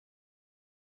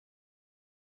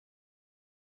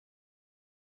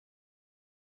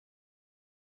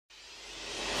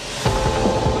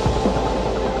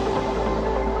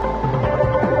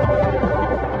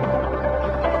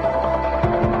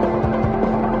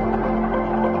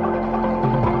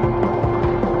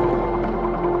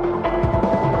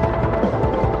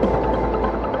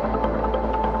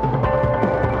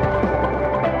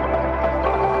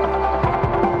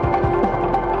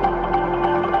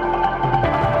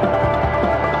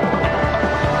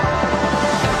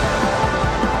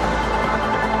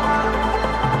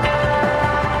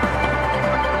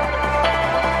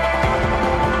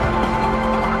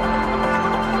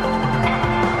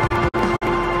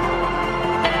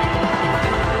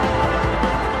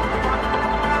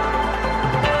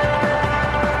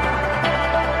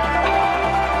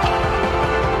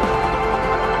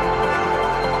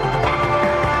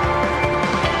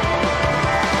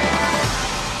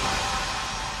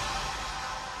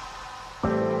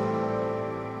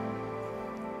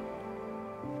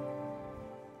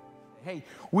Hey,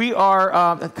 we are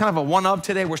kind of a one-up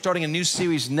today. We're starting a new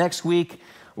series next week.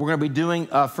 We're going to be doing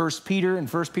 1 Peter, and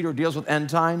 1 Peter deals with end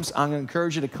times. I'm going to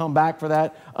encourage you to come back for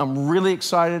that. I'm really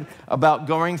excited about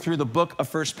going through the book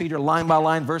of 1 Peter line by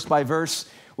line, verse by verse.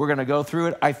 We're going to go through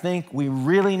it. I think we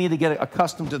really need to get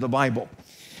accustomed to the Bible.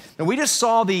 Now, we just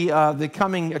saw the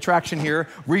coming attraction here,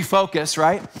 refocus,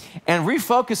 right? And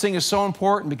refocusing is so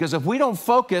important because if we don't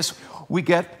focus, we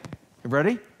get, you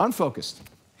ready? Unfocused.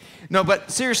 No, but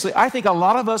seriously, I think a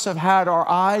lot of us have had our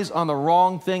eyes on the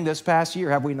wrong thing this past year,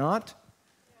 have we not?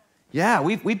 Yeah,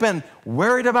 we've been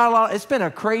worried about a lot. It's been a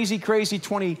crazy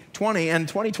 2020, and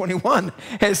 2021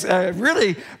 has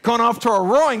really gone off to a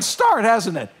roaring start,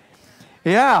 hasn't it?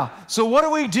 Yeah, so what do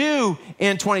we do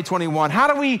in 2021?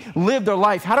 How do we live their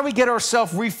life? How do we get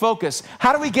ourselves refocused?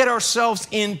 How do we get ourselves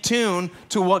in tune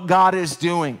to what God is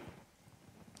doing?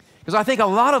 Because I think a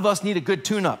lot of us need a good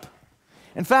tune-up.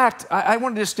 In fact, I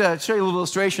want to just show you a little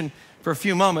illustration for a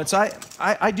few moments.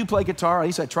 I do play guitar. At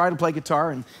least I try to play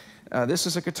guitar, and this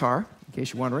is a guitar, in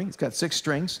case you're wondering. It's got 6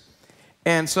 strings.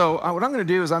 And so what I'm going to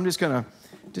do is I'm just going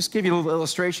to give you a little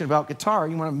illustration about guitar.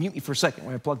 You want to mute me for a second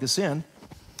when I plug this in.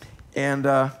 And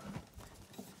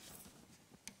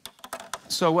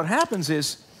so what happens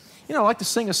is, you know, I like to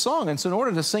sing a song. And so in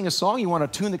order to sing a song, you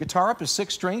want to tune the guitar up to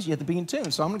 6 strings. You have to be in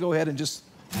tune. So I'm going to go ahead and just...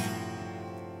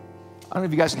 I don't know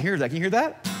if you guys can hear that. Can you hear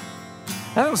that?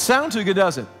 That doesn't sound too good,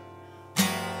 does it?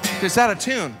 It's out of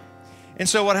tune. And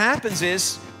so what happens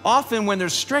is, often when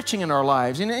there's stretching in our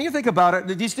lives, and you think about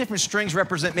it, these different strings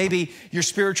represent maybe your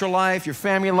spiritual life, your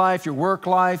family life, your work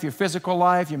life, your physical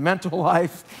life, your mental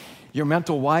life, your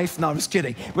mental wife. No, I'm just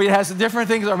kidding. But it has different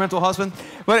things, our mental husband.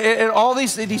 But all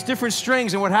these different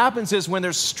strings, and what happens is when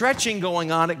there's stretching going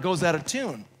on, it goes out of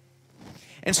tune.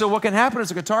 And so what can happen as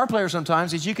a guitar player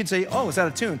sometimes is you can say, oh, it's out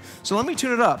of tune. So let me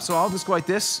tune it up. So I'll just go like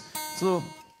this. It's a little,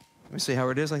 let me see how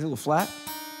it is, like a little flat.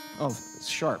 Oh, it's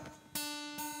sharp.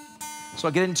 So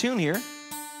I get in tune here.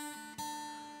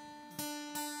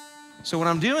 So what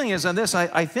I'm doing is on this,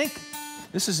 I think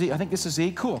this is E. I think this is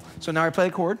E. Cool. So now I play a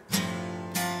chord.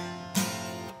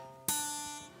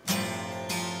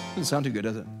 Doesn't sound too good,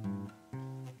 does it?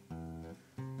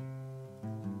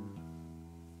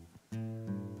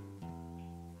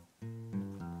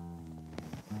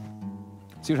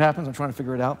 See what happens? I'm trying to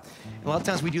figure it out. And a lot of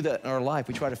times we do that in our life.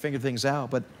 We try to figure things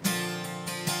out, but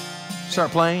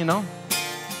start playing, you know?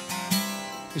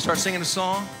 You start singing a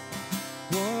song.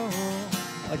 Whoa,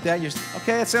 like that.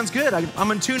 Okay, that sounds good. I'm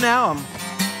in tune now.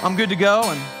 I'm good to go.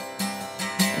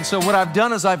 And so what I've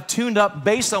done is I've tuned up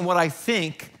based on what I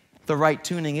think the right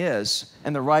tuning is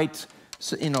and the right,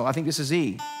 you know, I think this is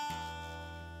E.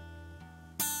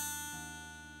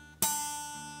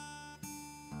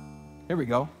 Here we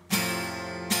go.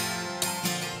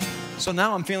 So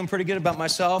now I'm feeling pretty good about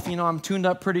myself. You know, I'm tuned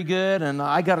up pretty good, and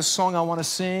I got a song I want to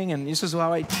sing, and this is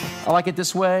how I like it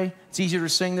this way. It's easier to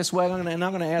sing this way. And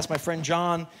I'm going to ask my friend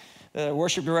John, the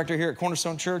worship director here at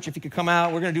Cornerstone Church, if he could come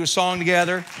out. We're going to do a song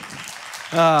together.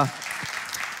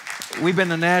 We've been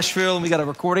to Nashville, and we got a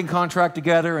recording contract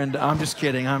together, and I'm just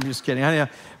kidding.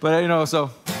 But, you know, so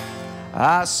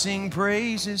I sing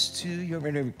praises to your...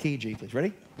 Key G, please.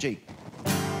 Ready? G.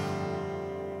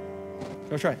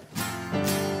 Go try it.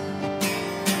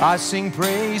 I sing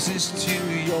praises to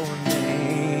your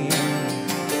name,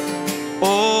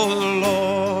 oh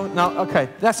Lord. Now, okay,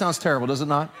 that sounds terrible, does it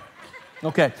not?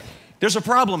 Okay, there's a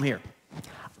problem here.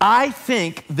 I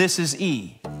think this is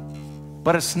E,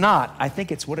 but it's not. I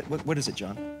think it's, what is it,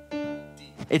 John?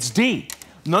 It's D.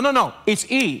 No,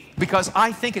 it's E, because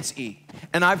I think it's E.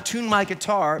 And I've tuned my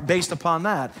guitar based upon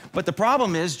that. But the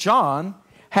problem is John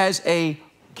has a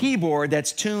keyboard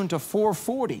that's tuned to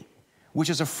 440,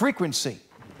 which is a frequency.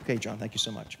 Okay, John, thank you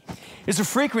so much. It's a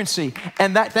frequency,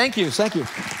 and that, thank you.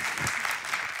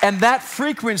 And that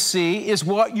frequency is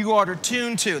what you are to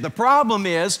tune to. The problem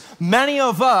is, many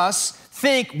of us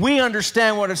think we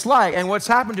understand what it's like, and what's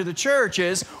happened to the church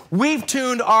is we've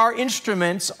tuned our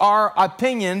instruments, our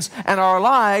opinions, and our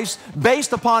lives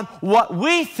based upon what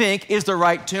we think is the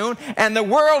right tune, and the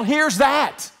world hears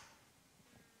that.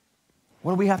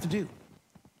 What do we have to do?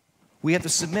 We have to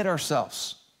submit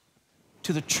ourselves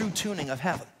to the true tuning of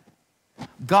heaven.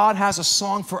 God has a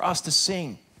song for us to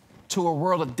sing to a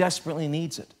world that desperately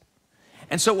needs it.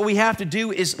 And so what we have to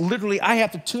do is literally, I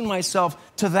have to tune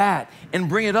myself to that and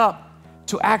bring it up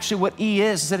to actually what E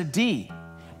is instead of D,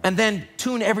 and then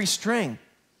tune every string.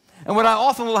 And what I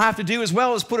often will have to do as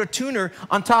well is put a tuner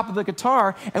on top of the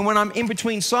guitar, and when I'm in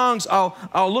between songs, I'll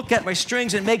look at my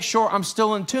strings and make sure I'm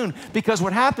still in tune. Because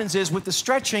what happens is with the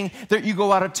stretching, that you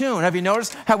go out of tune. Have you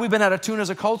noticed how we've been out of tune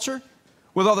as a culture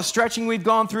with all the stretching we've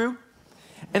gone through?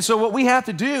 And so what we have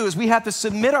to do is we have to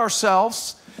submit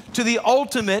ourselves to the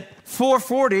ultimate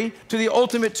 440, to the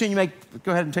ultimate tune.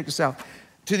 Go ahead and take this out.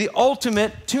 To the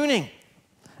ultimate tuning.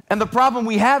 And the problem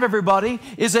we have, everybody,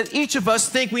 is that each of us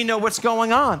think we know what's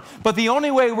going on. But the only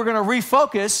way we're going to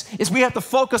refocus is we have to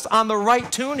focus on the right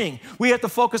tuning. We have to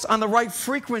focus on the right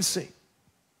frequency.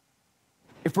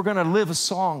 If we're going to live a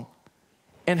song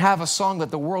and have a song that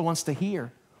the world wants to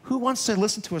hear, who wants to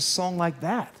listen to a song like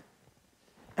that?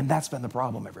 And that's been the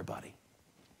problem, everybody.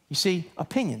 You see,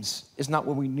 opinions is not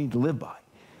what we need to live by.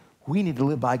 We need to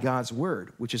live by God's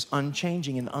word, which is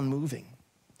unchanging and unmoving.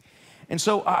 And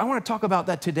so I want to talk about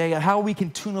that today, how we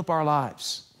can tune up our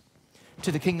lives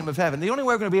to the kingdom of heaven. The only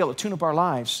way we're going to be able to tune up our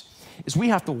lives is we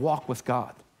have to walk with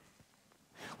God.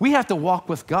 We have to walk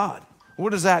with God. What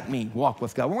does that mean, walk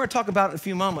with God? We're going to talk about it in a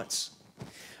few moments.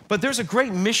 But there's a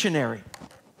great missionary.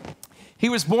 He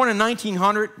was born in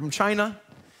 1900 from China.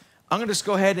 I'm going to just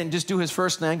go ahead and just do his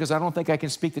first name because I don't think I can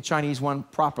speak the Chinese one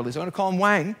properly. So I'm going to call him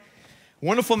Wang.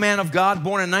 Wonderful man of God,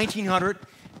 born in 1900.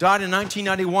 Died in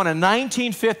 1991. In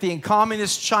 1950, in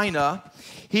communist China,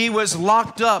 he was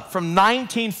locked up from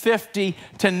 1950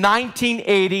 to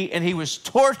 1980, and he was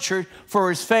tortured for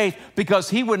his faith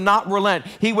because he would not relent.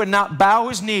 He would not bow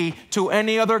his knee to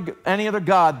any other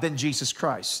God than Jesus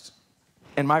Christ.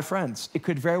 And my friends, it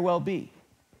could very well be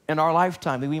in our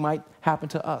lifetime that we might happen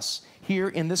to us here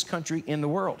in this country, in the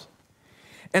world.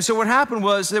 And so what happened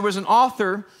was there was an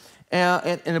author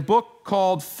in a book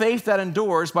called Faith That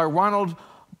Endures by Ronald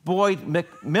Boyd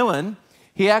McMillan.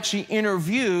 He actually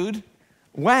interviewed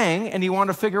Wang, and he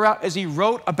wanted to figure out, as he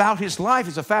wrote about his life,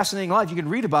 it's a fascinating life. You can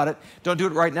read about it. Don't do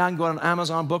it right now. You can go on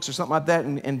Amazon Books or something like that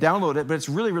and download it, but it's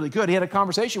really, really good. He had a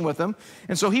conversation with him,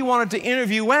 and so he wanted to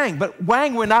interview Wang, but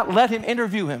Wang would not let him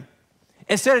interview him.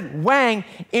 Instead, Wang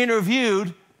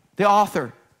interviewed the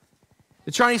author.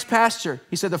 The Chinese pastor,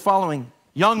 he said the following: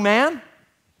 "Young man,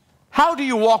 how do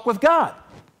you walk with God?"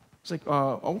 It's like,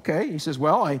 okay. He says,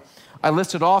 well, I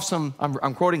listed off some,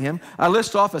 I'm quoting him, I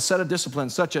list off a set of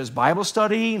disciplines such as Bible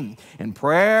study and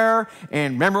prayer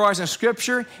and memorizing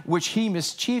scripture, which he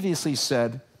mischievously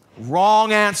said,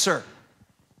 wrong answer.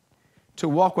 To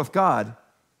walk with God,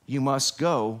 you must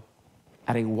go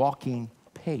at a walking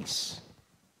pace.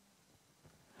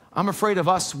 I'm afraid of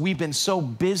us, we've been so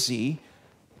busy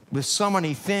with so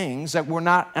many things that we're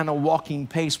not on a walking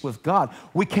pace with God.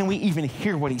 Can we even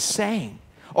hear what he's saying?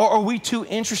 Or are we too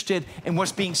interested in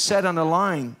what's being said on the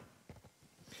line?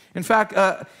 In fact,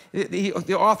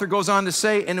 the author goes on to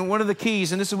say, and one of the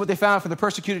keys, and this is what they found for the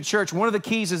persecuted church, one of the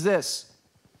keys is this: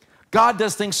 God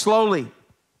does things slowly.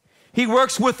 He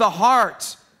works with the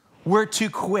heart. We're too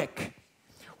quick.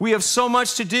 We have so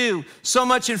much to do, so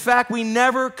much, in fact, we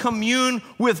never commune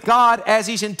with God as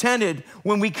he's intended.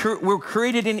 When we were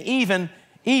created in Eden,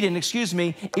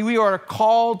 we are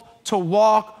called to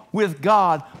walk with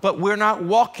God, but we're not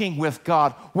walking with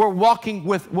God. We're walking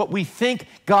with what we think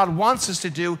God wants us to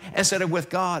do instead of with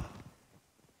God.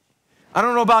 I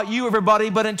don't know about you, everybody,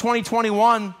 but in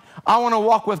 2021, I want to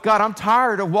walk with God. I'm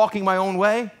tired of walking my own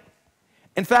way.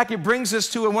 In fact, it brings us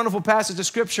to a wonderful passage of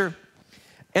Scripture.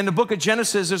 In the book of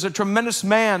Genesis, there's a tremendous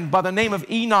man by the name of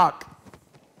Enoch.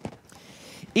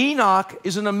 Enoch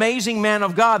is an amazing man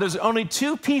of God. There's only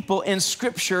two people in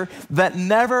Scripture that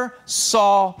never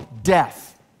saw death.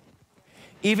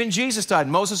 Even Jesus died.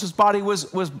 Moses' body was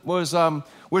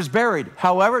buried.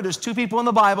 However, there's two people in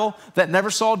the Bible that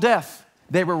never saw death.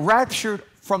 They were raptured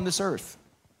from this earth.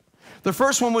 The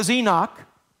first one was Enoch.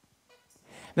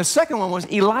 The second one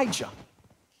was Elijah.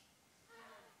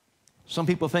 Some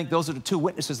people think those are the two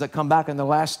witnesses that come back in the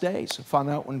last days. We'll find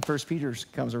out when 1 Peter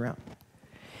comes around.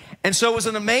 And so it was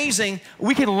an amazing,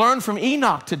 we can learn from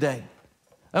Enoch today.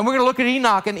 And we're going to look at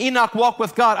Enoch, and Enoch walked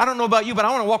with God. I don't know about you, but I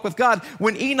want to walk with God.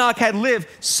 When Enoch had lived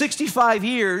 65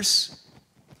 years,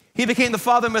 he became the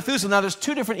father of Methuselah. Now, there's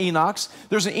two different Enochs.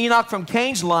 There's an Enoch from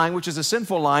Cain's line, which is a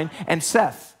sinful line, and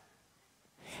Seth.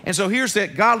 And so here's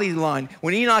that godly line.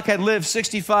 When Enoch had lived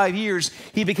 65 years,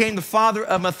 he became the father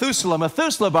of Methuselah.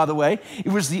 Methuselah, by the way,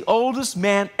 it was the oldest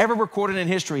man ever recorded in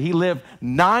history. He lived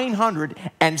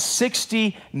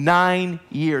 969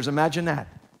 years. Imagine that.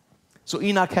 So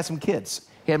Enoch had some kids.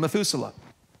 He had Methuselah.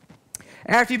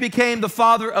 After he became the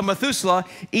father of Methuselah,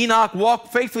 Enoch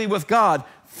walked faithfully with God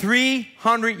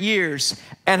 300 years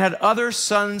and had other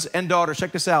sons and daughters.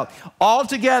 Check this out.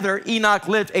 Altogether, Enoch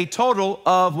lived a total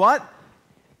of what?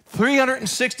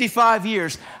 365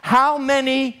 years. How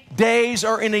many days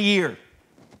are in a year?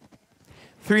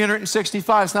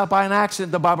 365. It's not by an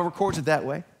accident the Bible records it that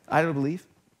way. I don't believe.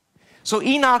 So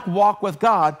Enoch walked with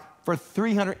God for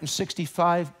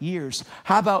 365 years.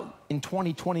 How about in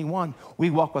 2021, we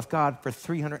walk with God for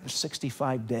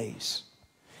 365 days?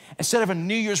 Instead of a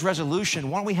New Year's resolution,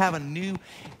 why don't we have a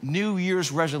New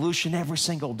Year's resolution every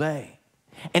single day?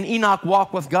 And Enoch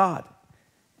walked with God.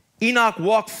 Enoch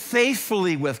walked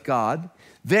faithfully with God.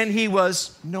 Then he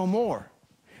was no more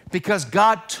because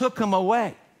God took him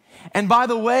away. And by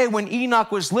the way, when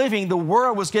Enoch was living, the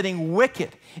world was getting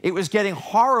wicked. It was getting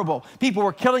horrible. People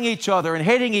were killing each other and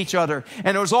hating each other,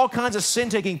 and there was all kinds of sin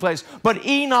taking place. But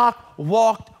Enoch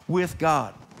walked with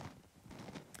God.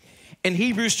 In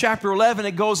Hebrews chapter 11,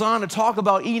 it goes on to talk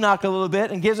about Enoch a little bit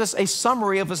and gives us a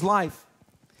summary of his life.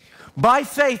 By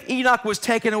faith, Enoch was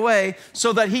taken away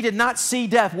so that he did not see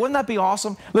death. Wouldn't that be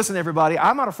awesome? Listen, everybody,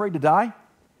 I'm not afraid to die,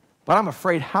 but I'm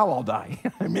afraid how I'll die.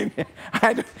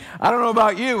 I don't know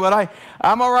about you, but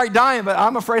I'm all right dying, but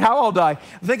I'm afraid how I'll die.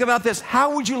 Think about this.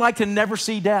 How would you like to never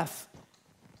see death?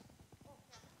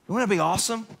 Wouldn't that be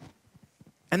awesome?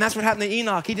 And that's what happened to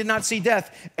Enoch. He did not see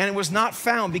death, and it was not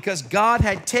found because God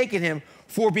had taken him.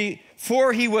 For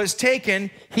before he was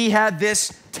taken, he had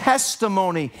this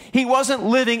testimony. He wasn't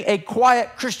living a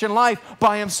quiet Christian life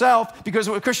by himself because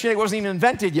Christianity wasn't even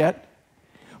invented yet.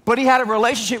 But he had a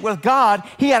relationship with God.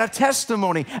 He had a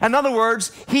testimony. In other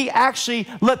words, he actually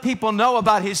let people know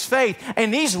about his faith.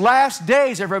 In these last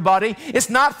days, everybody, it's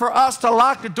not for us to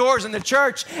lock the doors in the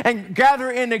church and gather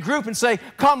in a group and say,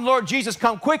 "Come, Lord Jesus,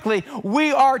 come quickly."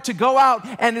 We are to go out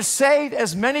and to save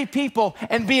as many people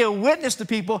and be a witness to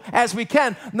people as we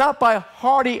can, not by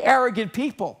hardy, arrogant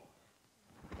people,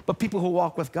 but people who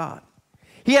walk with God.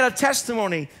 He had a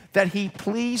testimony that he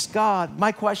pleased God.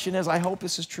 My question is, I hope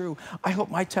this is true. I hope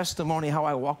my testimony, how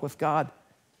I walk with God,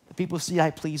 the people see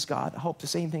I please God. I hope the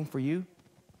same thing for you.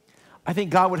 I think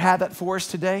God would have that for us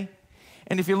today.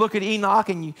 And if you look at Enoch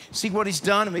and you see what he's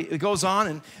done, it goes on,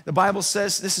 and the Bible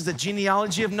says this is the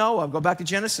genealogy of Noah. Go back to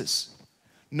Genesis.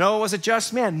 Noah was a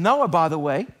just man. Noah, by the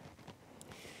way,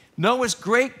 Noah's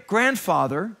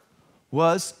great-grandfather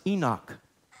was Enoch.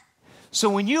 So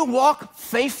when you walk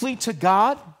faithfully to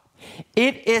God,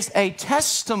 it is a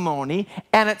testimony,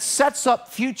 and it sets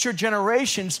up future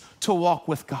generations to walk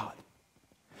with God.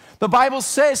 The Bible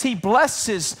says he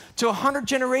blesses to 100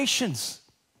 generations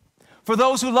for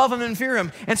those who love him and fear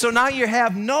him. And so now you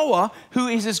have Noah, who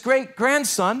is his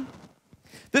great-grandson.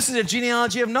 This is a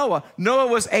genealogy of Noah. Noah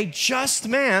was a just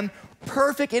man,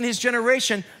 perfect in his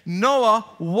generation. Noah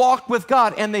walked with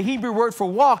God, and the Hebrew word for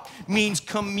walk means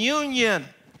communion.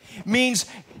 Means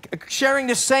sharing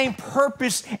the same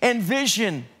purpose and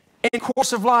vision in the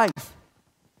course of life.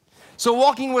 So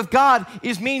walking with God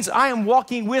means I am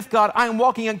walking with God. I am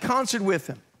walking in concert with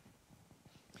him.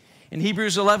 In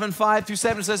Hebrews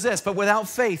 11:5-7 says this, "But without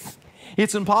faith,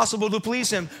 it's impossible to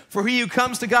please him. For he who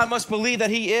comes to God must believe that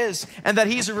he is, and that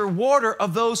he's a rewarder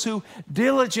of those who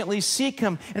diligently seek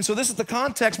him." And so this is the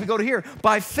context we go to here.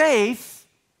 By faith,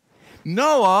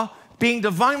 Noah, being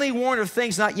divinely warned of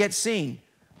things not yet seen,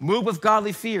 moved with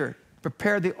godly fear,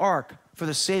 prepared the ark for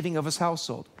the saving of his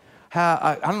household.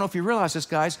 I don't know if you realize this,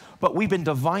 guys, but we've been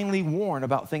divinely warned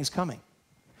about things coming.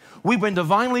 We've been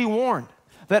divinely warned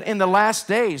that in the last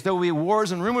days there will be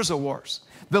wars and rumors of wars.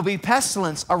 There'll be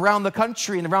pestilence around the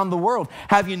country and around the world.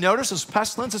 Have you noticed this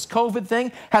pestilence, this COVID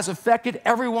thing, has affected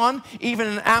everyone? Even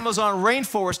in Amazon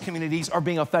rainforest communities are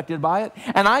being affected by it.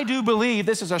 And I do believe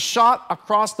this is a shot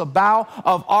across the bow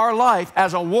of our life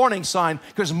as a warning sign,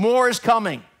 because more is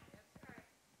coming.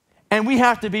 And we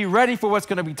have to be ready for what's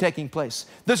going to be taking place.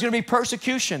 There's going to be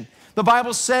persecution. The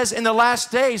Bible says in the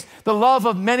last days, the love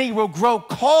of many will grow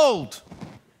cold.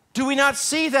 Do we not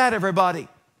see that, everybody?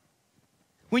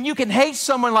 When you can hate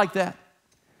someone like that.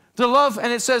 The love,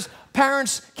 and it says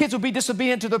kids will be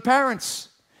disobedient to their parents.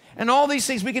 And all these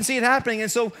things, we can see it happening. And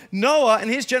so Noah and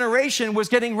his generation was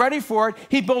getting ready for it.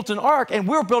 He built an ark, and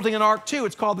we're building an ark too.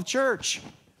 It's called the church.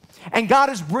 And God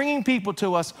is bringing people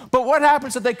to us. But what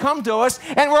happens if they come to us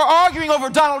and we're arguing over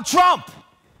Donald Trump?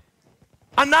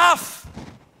 Enough.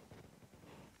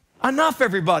 Enough,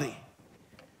 everybody.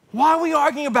 Why are we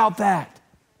arguing about that?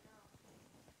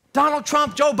 Donald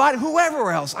Trump, Joe Biden,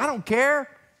 whoever else, I don't care.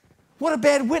 What a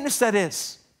bad witness that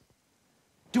is.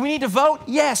 Do we need to vote?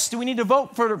 Yes. Do we need to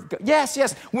vote for? Yes,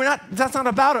 yes. That's not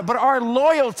about it. But our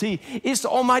loyalty is to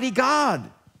Almighty God.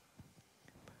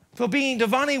 For being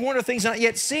divinely warned of things not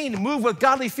yet seen, move with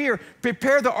godly fear,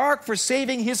 prepare the ark for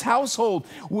saving his household.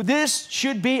 This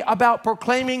should be about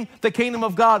proclaiming the kingdom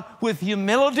of God with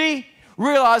humility,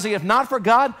 realizing if not for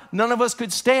God, none of us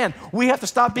could stand. We have to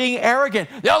stop being arrogant.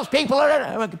 Those people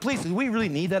are, please, do we really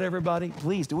need that, everybody?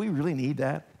 Please, do we really need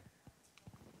that?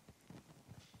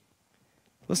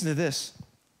 Listen to this.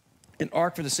 An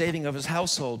ark for the saving of his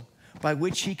household. by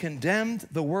which he condemned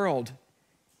the world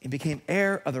and became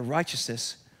heir of the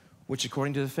righteousness which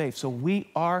according to the faith. So we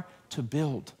are to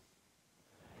build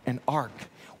an ark.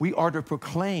 We are to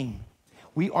proclaim.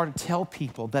 We are to tell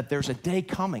people that there's a day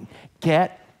coming.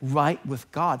 Get right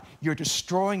with God. You're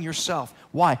destroying yourself.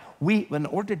 Why? In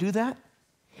order to do that,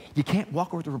 you can't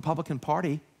walk with the Republican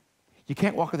Party. You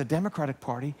can't walk with the Democratic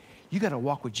Party. You got to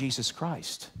walk with Jesus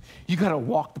Christ. You got to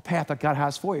walk the path that God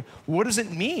has for you. What does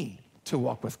it mean to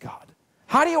walk with God?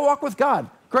 How do you walk with God?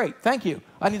 Great, thank you.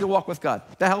 I need to walk with God.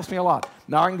 That helps me a lot.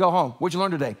 Now I can go home. What'd you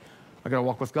learn today? I got to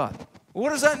walk with God.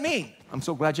 What does that mean? I'm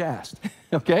so glad you asked.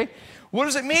 Okay? What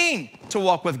does it mean to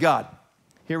walk with God?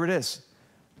 Here it is.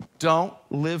 Don't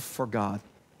live for God.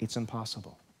 It's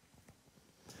impossible.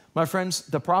 My friends,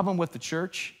 the problem with the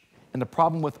church and the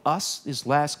problem with us these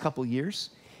last couple years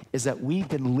is that we've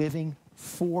been living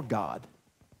for God,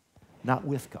 not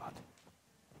with God.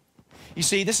 You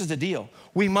see, this is the deal.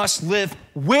 We must live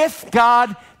with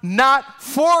God, not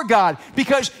for God.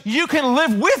 Because you can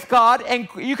live with God, and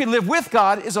you can live with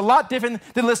God is a lot different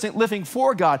than living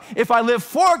for God. If I live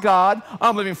for God,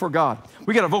 I'm living for God.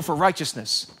 We got to vote for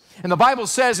righteousness. And the Bible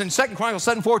says in 2 Chronicles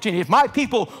 7:14, if my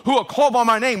people who are called by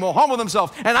my name will humble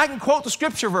themselves, and I can quote the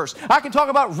scripture verse. I can talk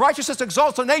about righteousness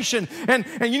exalts a nation, and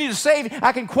you need to save.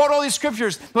 I can quote all these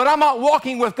scriptures, but I'm not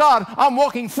walking with God. I'm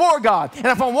walking for God. And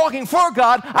if I'm walking for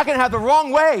God, I can have the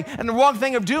wrong way and the wrong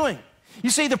thing of doing.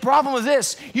 You see, the problem is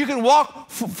this. You can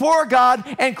walk for God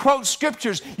and quote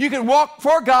scriptures. You can walk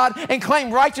for God and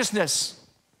claim righteousness.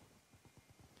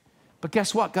 But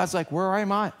guess what? God's like, where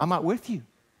am I? I'm not with you.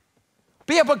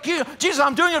 But yeah, but Jesus,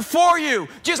 I'm doing it for you.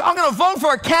 Jesus, I'm going to vote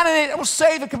for a candidate that will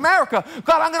save America.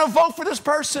 God, I'm going to vote for this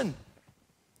person.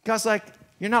 God's like,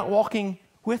 you're not walking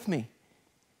with me.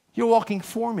 You're walking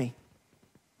for me.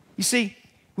 You see,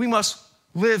 we must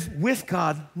live with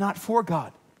God, not for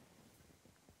God.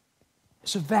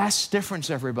 It's a vast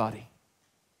difference, everybody.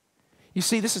 You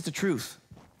see, this is the truth.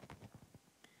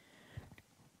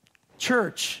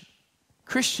 Church,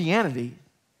 Christianity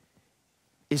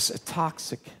is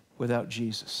toxic without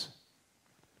Jesus.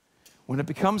 When it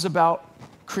becomes about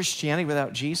Christianity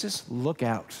without Jesus, look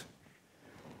out.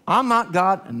 I'm not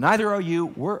God, and neither are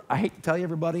you. I hate to tell you,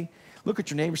 everybody, look at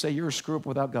your neighbor and say, you're a screw-up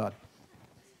without God.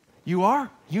 You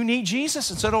are. You need Jesus,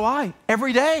 and so do I,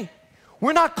 every day.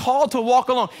 We're not called to walk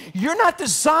alone. You're not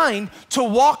designed to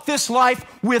walk this life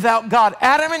without God.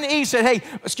 Adam and Eve said, hey,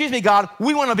 excuse me, God,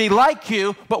 we want to be like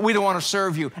you, but we don't want to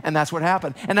serve you. And that's what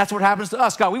happened. And that's what happens to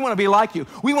us, God. We want to be like you.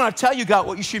 We want to tell you, God,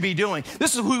 what you should be doing.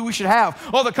 This is who we should have.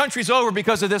 Oh, the country's over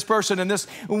because of this person and this.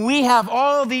 We have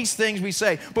all these things we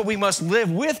say, but we must live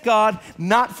with God,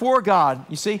 not for God.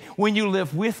 You see, when you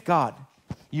live with God,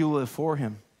 you live for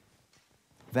him.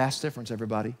 Vast difference,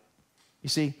 everybody. You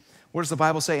see, what does the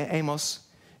Bible say in Amos?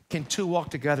 Can two walk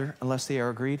together unless they are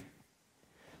agreed?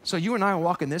 So you and I are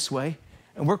walking this way,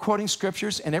 and we're quoting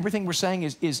scriptures, and everything we're saying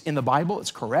is in the Bible.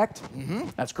 It's correct.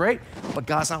 That's great. But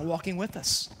God's not walking with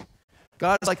us.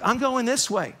 God's like, I'm going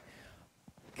this way.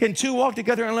 Can two walk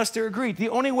together unless they're agreed? The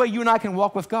only way you and I can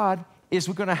walk with God is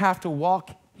we're going to have to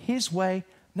walk his way,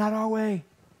 not our way.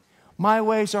 My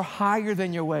ways are higher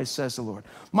than your ways, says the Lord.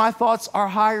 My thoughts are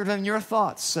higher than your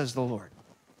thoughts, says the Lord.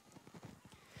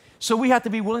 So we have to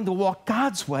be willing to walk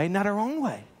God's way, not our own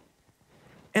way,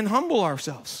 and humble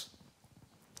ourselves.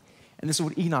 And this is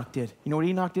what Enoch did. You know what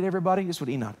Enoch did, everybody? This is what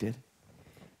Enoch did.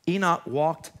 Enoch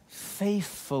walked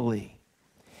faithfully.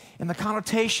 And the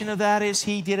connotation of that is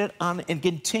he did it on a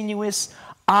continuous,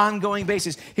 ongoing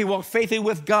basis. He walked faithfully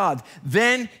with God.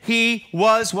 Then he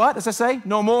was what? Does it say?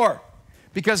 No more.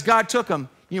 Because God took him.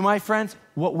 You, my friends,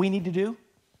 what we need to do?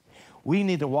 We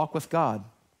need to walk with God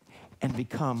and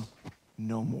become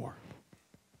no more.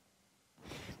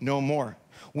 No more.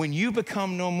 When you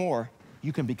become no more,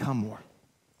 you can become more.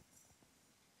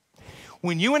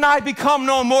 When you and I become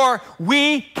no more,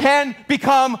 we can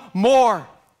become more.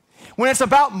 When it's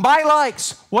about my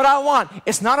likes, what I want,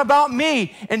 it's not about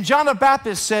me. And John the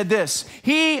Baptist said this,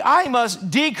 I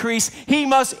must decrease, he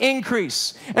must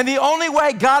increase. And the only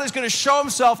way God is going to show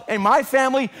himself in my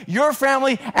family, your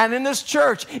family, and in this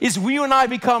church is you and I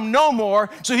become no more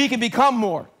so he can become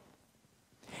more.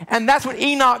 And that's what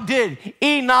Enoch did.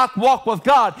 Enoch walked with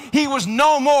God. He was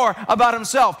no more about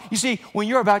himself. You see, when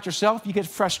you're about yourself, you get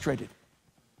frustrated.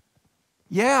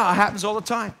 Yeah, it happens all the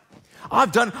time.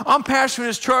 I'm pastoring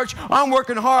this church, I'm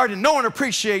working hard, and no one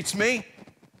appreciates me.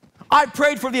 I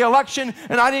prayed for the election,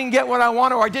 and I didn't get what I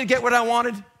wanted, or I did get what I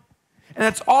wanted. And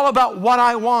it's all about what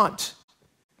I want.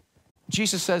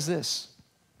 Jesus says this,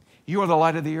 you are the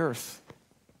light of the earth.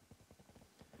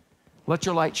 Let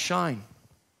your light shine,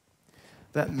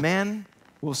 that men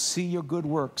will see your good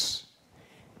works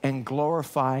and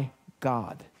glorify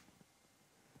God.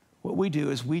 What we do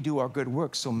is we do our good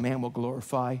works so man will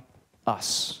glorify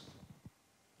us.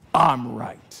 I'm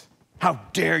right. How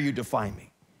dare you define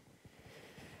me?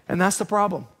 And that's the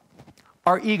problem.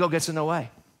 Our ego gets in the way.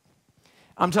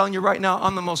 I'm telling you right now,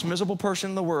 I'm the most miserable person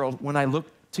in the world when I look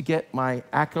to get my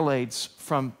accolades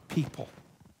from people.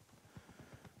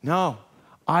 No,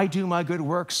 I do my good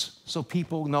works so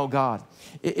people know God.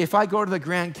 If I go to the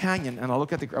Grand Canyon and I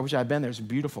look at I wish I'd been there, it's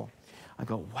beautiful. I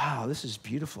go, wow, this is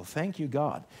beautiful. Thank you,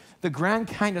 God. The Grand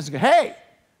Canyon doesn't go, hey,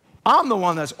 I'm the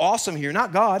one that's awesome here,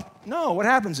 not God. No, what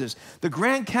happens is the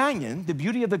Grand Canyon, the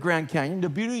beauty of the Grand Canyon, the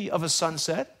beauty of a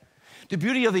sunset, the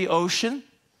beauty of the ocean,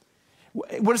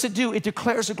 what does it do? It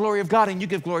declares the glory of God, and you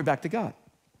give glory back to God.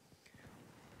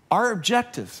 Our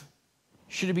objective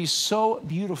should be so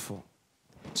beautiful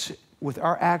with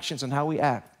our actions and how we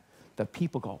act that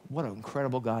people go, what an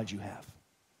incredible God you have.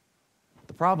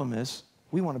 The problem is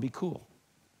we want to be cool.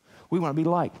 We want to be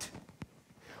liked.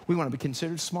 We want to be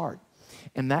considered smart.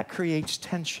 And that creates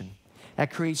tension.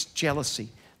 That creates jealousy.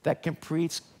 That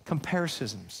creates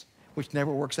comparisons, which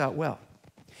never works out well.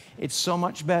 It's so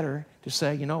much better to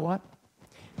say, you know what?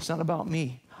 It's not about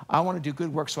me. I want to do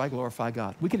good work so I glorify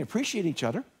God. We can appreciate each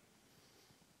other.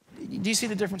 Do you see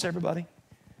the difference, everybody?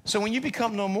 So when you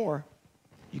become no more,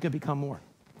 you can become more.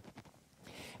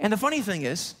 And the funny thing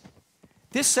is,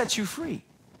 this sets you free.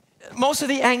 Most of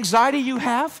the anxiety you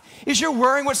have is you're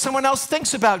worrying what someone else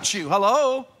thinks about you.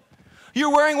 Hello?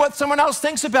 You're worrying what someone else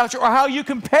thinks about you or how you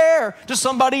compare to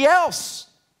somebody else.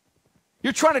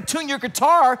 You're trying to tune your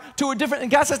guitar to a different,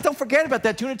 and God says, don't forget about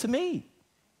that, tune it to me.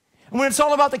 And when it's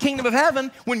all about the kingdom of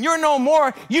heaven, when you're no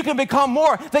more, you can become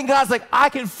more. Then God's like, I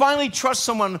can finally trust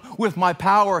someone with my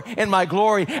power and my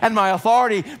glory and my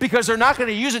authority because they're not going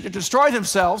to use it to destroy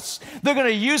themselves. They're going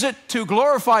to use it to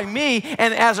glorify me.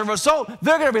 And as a result,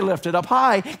 they're going to be lifted up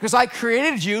high because I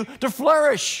created you to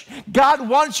flourish. God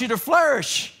wants you to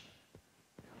flourish.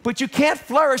 But you can't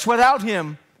flourish without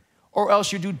him, or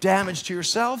else you do damage to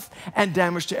yourself and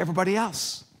damage to everybody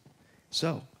else.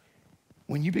 So,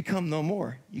 when you become no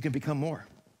more, you can become more.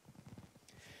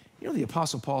 You know, the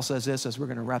Apostle Paul says this, as we're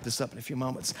going to wrap this up in a few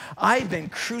moments. I've been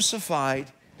crucified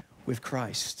with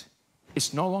Christ.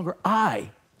 It's no longer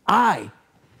I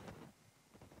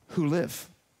who live.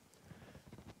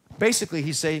 Basically,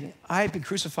 he's saying, I've been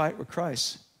crucified with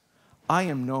Christ. I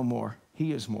am no more.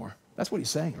 He is more. That's what he's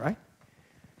saying, right?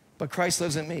 But Christ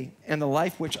lives in me, and the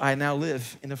life which I now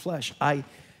live in the flesh, I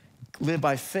live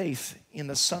by faith in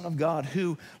the Son of God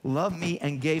who loved me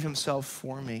and gave himself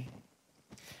for me.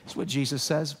 That's what Jesus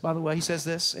says, by the way. He says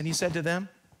this, and he said to them,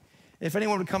 if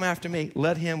anyone would come after me,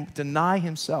 let him deny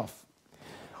himself.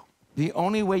 The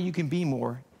only way you can be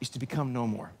more is to become no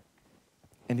more.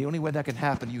 And the only way that can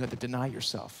happen, you have to deny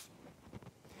yourself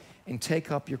and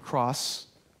take up your cross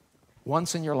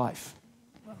once in your life.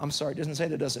 I'm sorry, it doesn't say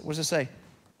that, does it? What does it say?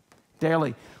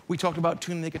 Daily. We talked about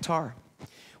tuning the guitar.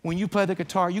 When you play the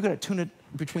guitar, you got to tune it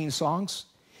between songs.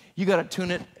 You got to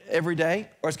tune it every day,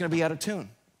 or it's going to be out of tune.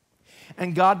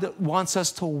 And God wants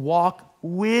us to walk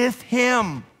with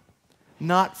him,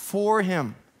 not for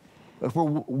him. If we're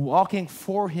walking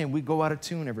for him, we go out of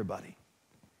tune, everybody.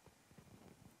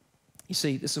 You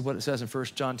see, this is what it says in 1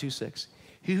 John 2:6.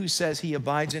 He who says he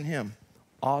abides in him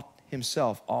ought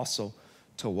himself also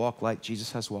to walk like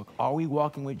Jesus has walked. Are we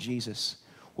walking with Jesus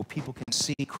where people can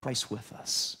see Christ with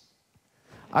us?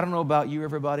 I don't know about you,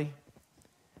 everybody,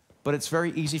 but it's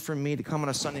very easy for me to come on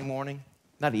a Sunday morning.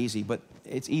 Not easy, but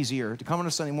it's easier to come on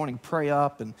a Sunday morning, pray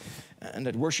up, and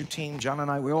the worship team, John and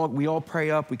I, we all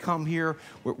pray up. We come here.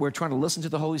 We're trying to listen to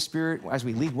the Holy Spirit as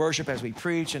we lead worship, as we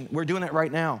preach, and we're doing that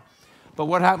right now. But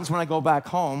what happens when I go back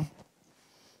home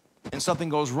and something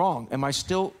goes wrong? Am I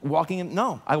still walking in?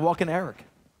 No, I walk in Eric.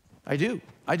 I do.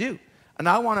 And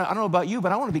I don't know about you,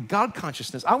 but I want to be God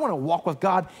consciousness. I want to walk with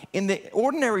God in the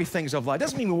ordinary things of life.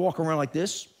 Doesn't mean we walk around like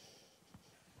this.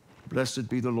 Blessed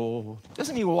be the Lord.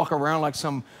 Doesn't mean we walk around like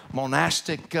some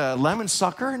monastic lemon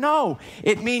sucker. No,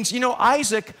 it means,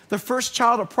 Isaac, the first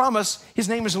child of promise, his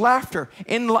name is laughter.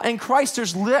 In Christ,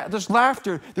 there's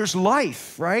laughter, there's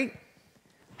life, right?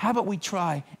 How about we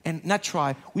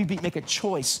make a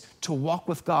choice to walk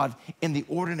with God in the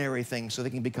ordinary things so they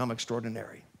can become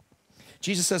extraordinary.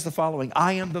 Jesus says the following,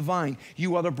 I am the vine,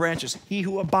 you are the branches. He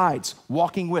who abides,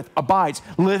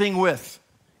 living with,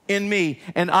 in me,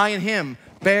 and I in him,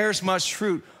 bears much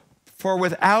fruit. For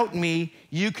without me,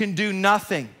 you can do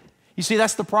nothing. You see,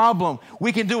 that's the problem.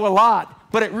 We can do a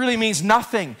lot, but it really means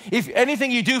nothing. If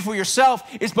anything you do for yourself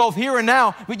is both here and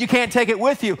now, but you can't take it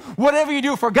with you. Whatever you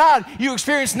do for God, you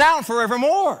experience now and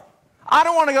forevermore. I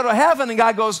don't want to go to heaven and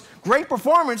God goes, great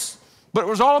performance, but it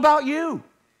was all about you.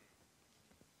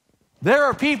 There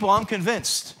are people, I'm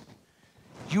convinced,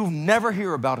 you'll never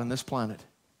hear about on this planet.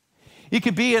 It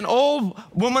could be an old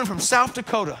woman from South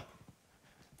Dakota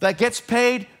that gets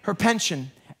paid her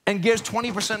pension and gives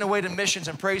 20% away to missions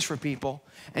and prays for people,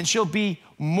 and she'll be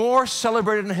more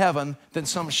celebrated in heaven than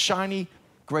some shiny,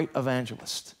 great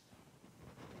evangelist.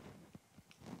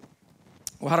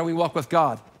 Well, how do we walk with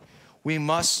God? We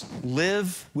must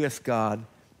live with God,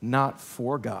 not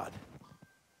for God.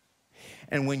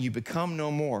 And when you become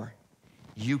no more,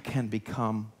 you can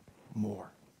become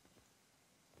more.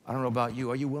 I don't know about you.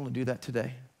 Are you willing to do that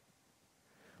today?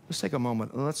 Let's take a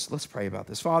moment and let's pray about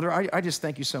this. Father, I just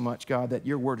thank you so much, God, that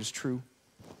your word is true.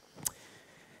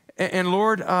 And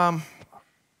Lord,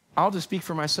 I'll just speak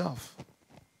for myself.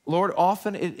 Lord,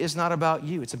 often it is not about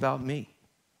you. It's about me.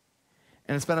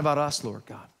 And it's been about us, Lord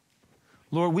God.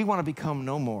 Lord, we want to become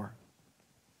no more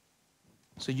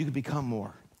so you can become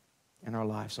more in our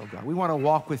lives, oh God. We want to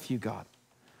walk with you, God.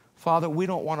 Father, we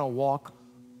don't want to walk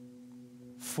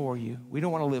for you. We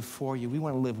don't want to live for you. We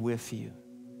want to live with you.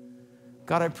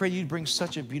 God, I pray you'd bring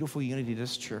such a beautiful unity to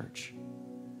this church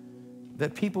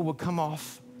that people will come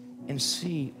off and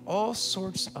see all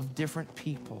sorts of different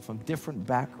people from different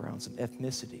backgrounds and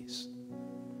ethnicities,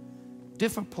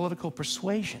 different political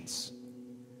persuasions,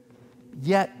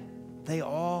 yet they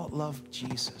all love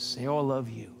Jesus. They all love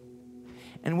you.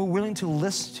 And we're willing to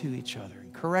listen to each other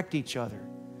and correct each other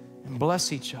and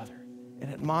bless each other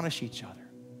and admonish each other.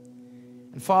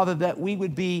 And Father, that we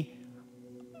would be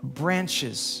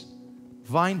branches,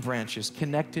 vine branches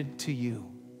connected to you,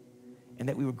 and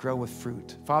that we would grow with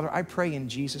fruit. Father, I pray in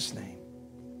Jesus' name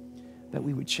that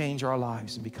we would change our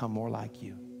lives and become more like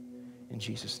you. In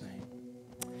Jesus' name.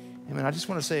 Amen. I just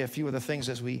want to say a few other things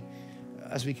as we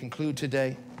conclude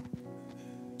today.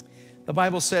 The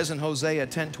Bible says in Hosea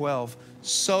 10:12,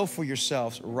 sow for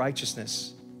yourselves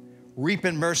righteousness, reap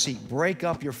in mercy, break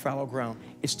up your fallow ground.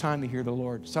 It's time to hear the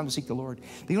Lord. It's time to seek the Lord.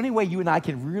 The only way you and I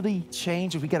can really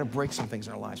change is we got to break some things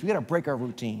in our lives. We got to break our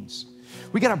routines.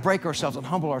 We got to break ourselves and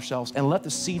humble ourselves and let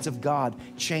the seeds of God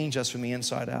change us from the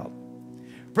inside out.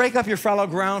 Break up your fallow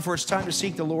ground, for it's time to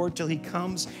seek the Lord till he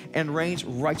comes and rains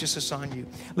righteousness on you.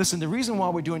 Listen, the reason why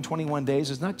we're doing 21 days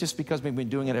is not just because we've been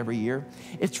doing it every year.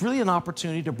 It's really an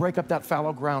opportunity to break up that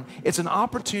fallow ground. It's an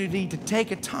opportunity to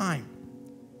take a time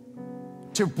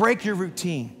to break your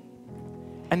routine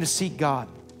and to seek God.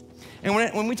 And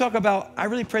when we talk about, I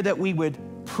really pray that we would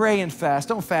pray and fast.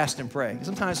 Don't fast and pray.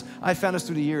 Sometimes I've found this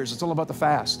through the years. It's all about the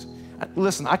fast.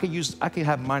 Listen, I could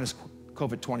have minus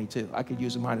COVID-20 too. I could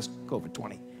use a minus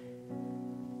COVID-20.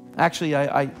 Actually,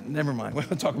 never mind. We'll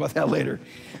talk about that later.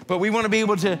 But we want to be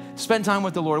able to spend time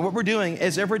with the Lord. And what we're doing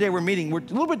is every day we're meeting. We're a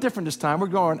little bit different this time. We're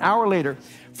going an hour later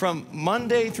from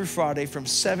Monday through Friday from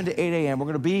 7 to 8 a.m. We're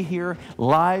going to be here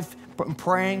live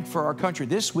praying for our country.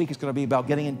 This week is going to be about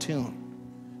getting in tune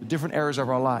with different areas of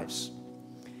our lives.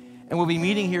 And we'll be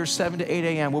meeting here 7 to 8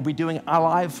 a.m. We'll be doing a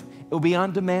live. It'll be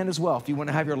on demand as well if you want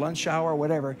to have your lunch hour or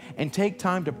whatever, and take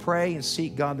time to pray and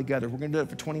seek God together. We're going to do it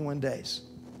for 21 days.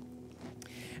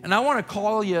 And I want to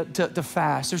call you to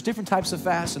fast. There's different types of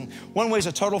fasts, and one way is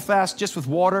a total fast just with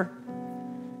water.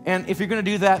 And if you're going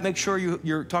to do that, make sure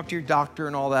you talk to your doctor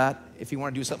and all that if you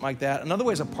want to do something like that. Another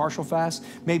way is a partial fast,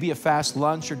 maybe a fast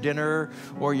lunch or dinner,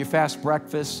 or you fast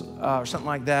breakfast or something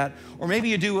like that. Or maybe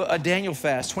you do a Daniel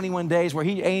fast, 21 days where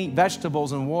he ate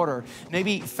vegetables and water.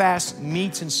 Maybe fast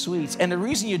meats and sweets. And the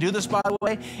reason you do this, by the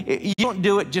way, you don't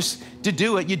do it just to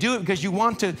do it. You do it because you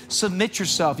want to submit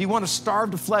yourself. You want to starve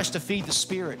the flesh to feed the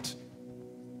spirit.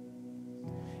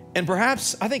 And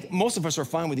perhaps, I think most of us are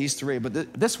fine with these three,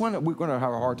 but this one we're going to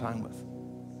have a hard time with.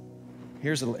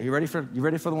 You ready for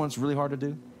the one that's really hard to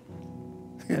do?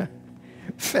 Yeah.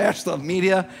 Fast of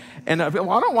media. And I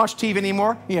don't watch TV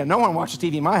anymore. Yeah, no one watches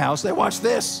TV in my house. They watch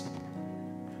this.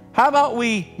 How about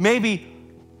we maybe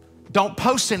don't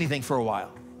post anything for a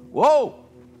while? Whoa.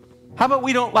 How about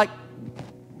we don't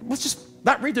let's just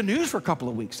not read the news for a couple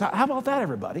of weeks. How about that,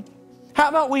 everybody? How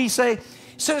about we say,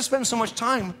 instead of spending so much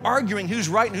time arguing who's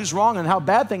right and who's wrong and how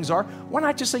bad things are, why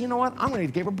not just say, you know what, I'm going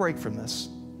to give a break from this.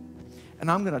 And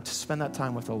I'm going to spend that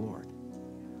time with the Lord.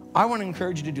 I want to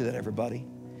encourage you to do that, everybody,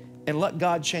 and let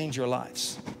God change your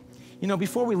lives. You know,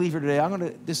 before we leave here today, I'm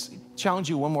going to just challenge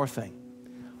you one more thing.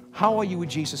 How are you with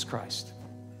Jesus Christ?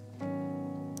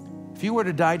 If you were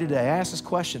to die today, I ask this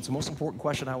question. It's the most important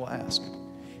question I will ask.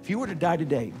 If you were to die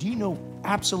today, do you know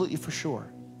absolutely for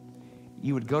sure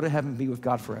you would go to heaven and be with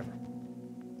God forever?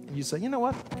 And you say, you know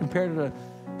what? Compared to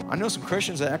I know some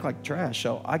Christians that act like trash,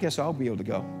 so I guess I'll be able to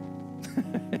go.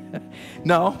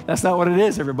 No, that's not what it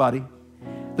is, everybody.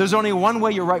 There's only one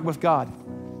way you're right with God.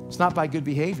 It's not by good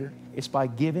behavior. It's by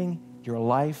giving your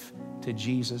life to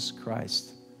Jesus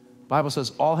Christ. Bible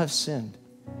says all have sinned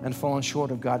and fallen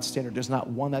short of God's standard. There's not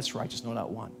one that's righteous, no,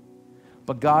 not one.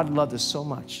 But God loved us so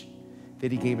much that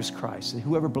he gave us Christ. And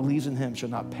whoever believes in him shall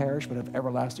not perish, but have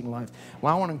everlasting life.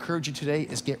 What I want to encourage you today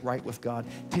is get right with God.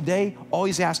 Today, all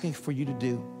he's asking for you to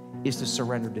do is to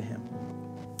surrender to him.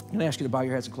 I'm going to ask you to bow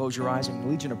your heads and close your eyes. I'm going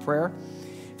to lead you in a prayer.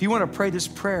 If you want to pray this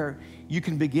prayer, you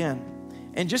can begin.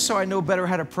 And just so I know better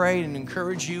how to pray and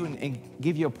encourage you and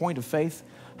give you a point of faith,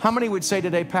 how many would say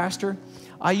today, Pastor,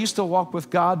 I used to walk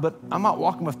with God, but I'm not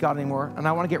walking with God anymore, and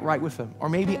I want to get right with him. Or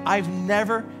maybe I've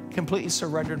never completely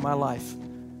surrendered my life.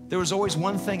 There was always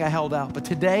one thing I held out, but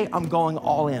today I'm going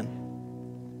all in.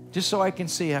 Just so I can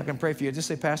see, I can pray for you. Just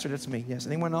say, Pastor, that's me. Yes.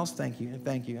 Anyone else? Thank you.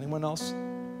 Thank you. Anyone else?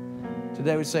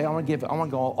 Today we say, I want to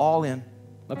go all in.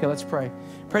 Okay, let's pray.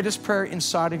 Pray this prayer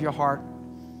inside of your heart.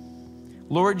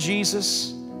 Lord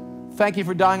Jesus, thank you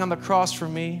for dying on the cross for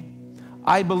me.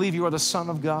 I believe you are the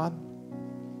Son of God.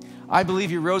 I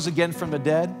believe you rose again from the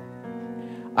dead.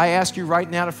 I ask you right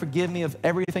now to forgive me of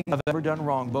everything I've ever done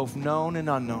wrong, both known and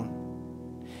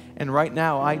unknown. And right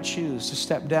now, I choose to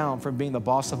step down from being the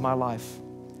boss of my life.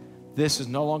 This is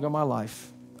no longer my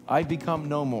life. I become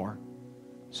no more,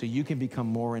 so you can become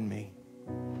more in me.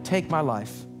 Take my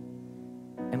life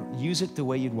and use it the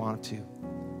way you'd want it to.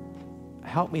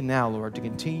 Help me now, Lord, to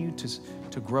continue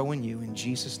to grow in you in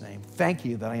Jesus' name. Thank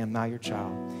you that I am now your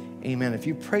child. Amen. If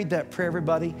you prayed that prayer,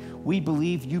 everybody, we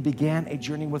believe you began a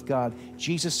journey with God.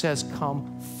 Jesus says,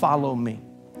 come follow me.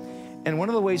 And one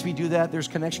of the ways we do that, there's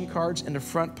connection cards in the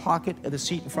front pocket of the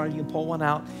seat in front of you. You can pull one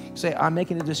out. Say, I'm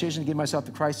making a decision to give myself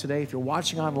to Christ today. If you're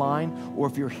watching online or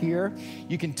if you're here,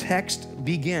 you can text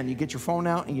begin. You get your phone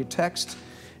out and you text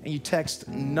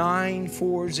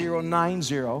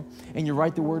 94090 and you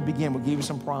write the word begin. We'll give you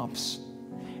some prompts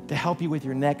to help you with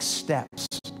your next steps.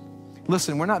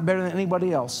 Listen, we're not better than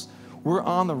anybody else. We're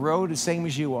on the road the same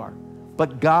as you are.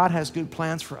 But God has good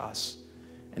plans for us.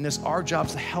 And it's our job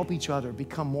to help each other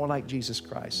become more like Jesus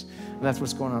Christ. And that's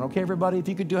what's going on. Okay, everybody, if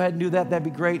you could go ahead and do that, that'd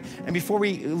be great. And before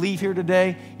we leave here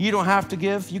today, you don't have to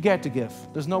give. You get to give.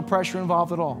 There's no pressure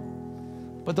involved at all.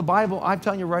 But the Bible, I'm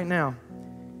telling you right now,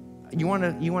 you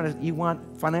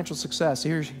want financial success.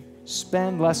 Here's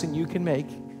spend less than you can make.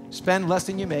 Spend less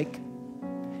than you make.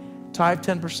 Tithe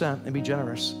 10% and be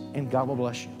generous, and God will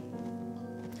bless you.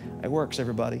 It works,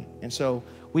 everybody. And so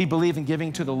we believe in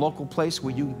giving to the local place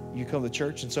where you come to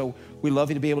church, and so we love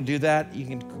you to be able to do that. You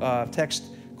can text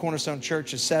Cornerstone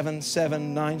Church at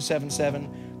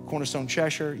 77977, Cornerstone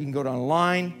Cheshire. You can go to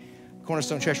online,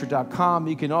 cornerstonecheshire.com.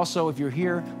 You can also, if you're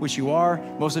here, which you are,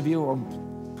 most of you are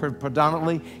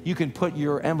predominantly, you can put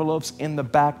your envelopes in the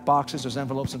back boxes. There's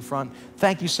envelopes in front.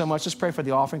 Thank you so much. Let's pray for the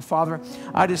offering. Father,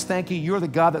 I just thank you. You're the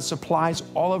God that supplies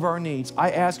all of our needs. I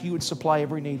ask you would supply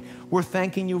every need. We're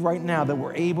thanking you right now that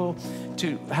we're able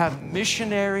to have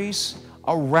missionaries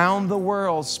around the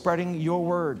world spreading your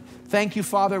word. Thank you,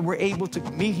 Father, we're able to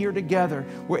meet here together.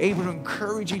 We're able to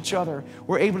encourage each other.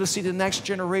 We're able to see the next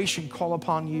generation call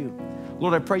upon you.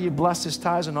 Lord, I pray you bless this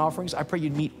tithes and offerings. I pray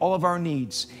you'd meet all of our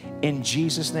needs. In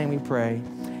Jesus' name we pray.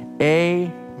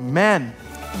 Amen.